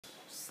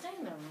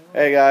staying there.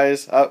 Hey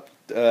guys,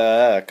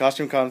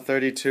 CostumeCon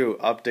 32,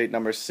 update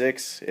number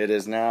 6. It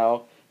is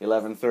now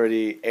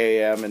 11:30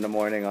 a.m. in the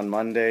morning on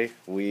Monday.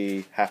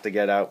 We have to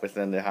get out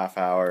within the half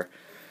hour.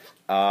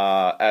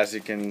 As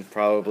you can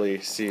probably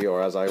see,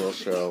 or as I will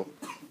show,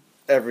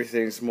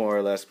 everything's more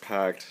or less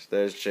packed.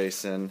 There's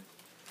Jason,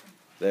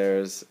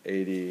 there's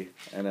AD,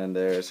 and then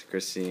there's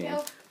Christine,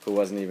 who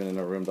wasn't even in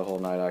the room the whole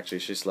night. Actually,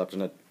 she slept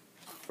in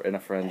a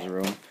friend's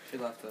room. She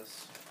left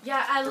us.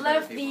 Yeah, I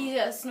left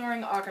the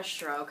snoring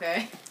orchestra,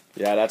 okay?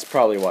 Yeah, that's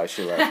probably why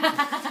she left.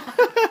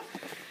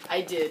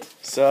 I did.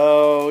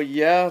 So,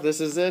 yeah, this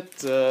is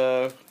it.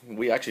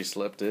 We actually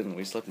slept in.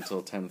 We slept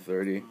until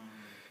 10:30. Yeah,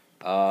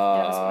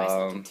 that's what I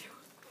slept in too.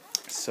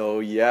 So,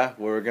 yeah,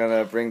 we're going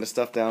to bring the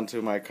stuff down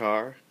to my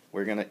car.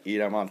 We're going to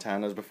eat at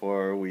Montana's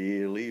before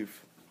we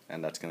leave.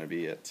 And that's going to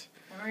be it.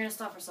 And we're going to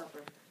stop for supper.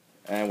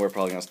 And we're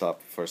probably going to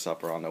stop for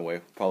supper on the way.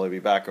 Probably be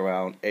back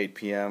around 8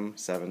 p.m.,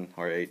 7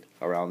 or 8,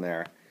 around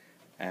there.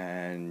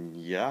 And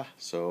yeah,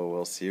 so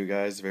we'll see you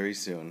guys very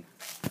soon.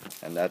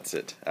 And that's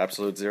it.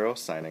 Absolute Zero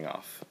signing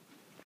off.